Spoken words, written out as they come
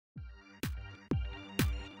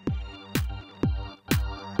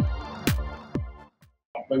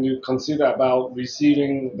when you consider about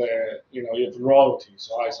receiving the, you have royalties.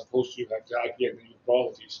 So I suppose you have the IP and you have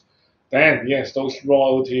royalties. Then yes, those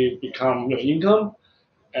royalties become your income,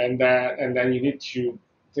 and then you need to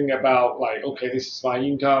think about like, okay, this is my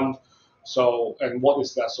income, so and what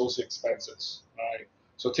is the associated expenses, right?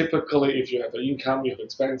 So typically, if you have an income, you have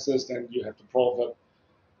expenses, then you have the profit,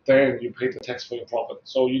 then you pay the tax for your profit.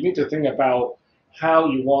 So you need to think about how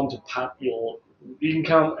you want to pack your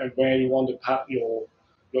income and where you want to pack your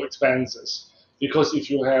expenses. Because if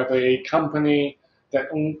you have a company that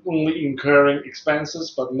only incurring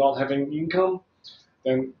expenses but not having income,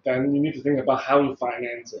 then you need to think about how you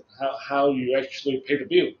finance it, how you actually pay the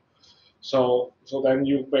bill. So then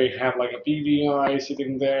you may have like a BVI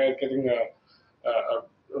sitting there getting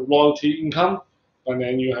a royalty income, and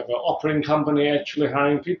then you have an operating company actually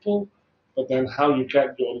hiring people, but then how you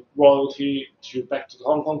get your royalty to back to the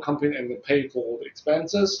Hong Kong company and then pay for the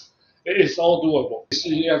expenses, it is all doable.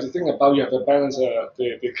 You have to think about, you have to balance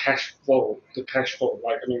the cash flow,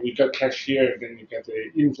 Like, I mean, you get cash here, then you get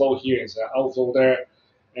the inflow here, and the outflow there,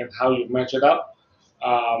 and how you match it up.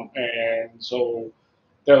 And so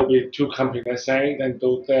there will be two companies, let's say, then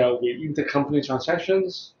there will be intercompany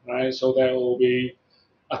transactions, right? So there will be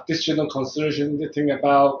additional consideration to think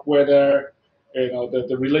about whether,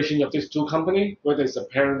 the relation of these two companies, whether it's a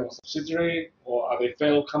parent or subsidiary, or are they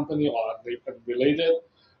fellow company, or are they related,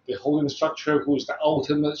 the holding structure, who is the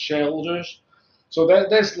ultimate shareholders. So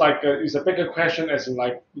that's like it's a bigger question, as in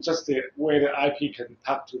like just where the IP can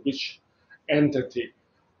tap to which entity.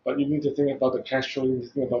 But you need to think about the cash flow, you need to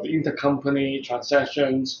think about the intercompany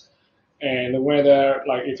transactions, and whether,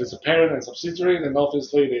 like, if it's a parent and subsidiary, then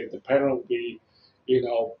obviously the parent will be, you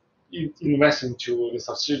know, invest into the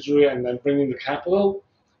subsidiary and then bring in the capital.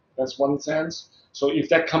 That's one sense. So if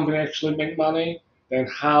that company actually make money, then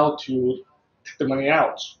how to take the money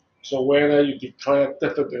out. So whether you declare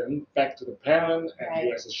dividend back to the parent, and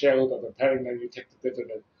you as a shareholder of the parent, then you take the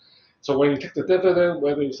dividend. So when you take the dividend,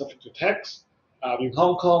 whether you're subject to tax, in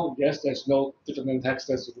Hong Kong, yes, there's no dividend tax.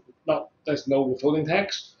 There's no withholding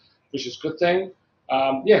tax, which is a good thing.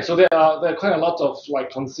 Yeah, so there are quite a lot of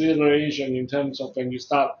like consideration in terms of when you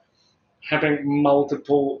start having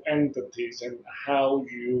multiple entities, and how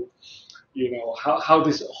how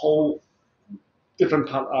this whole different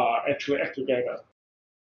part actually act together.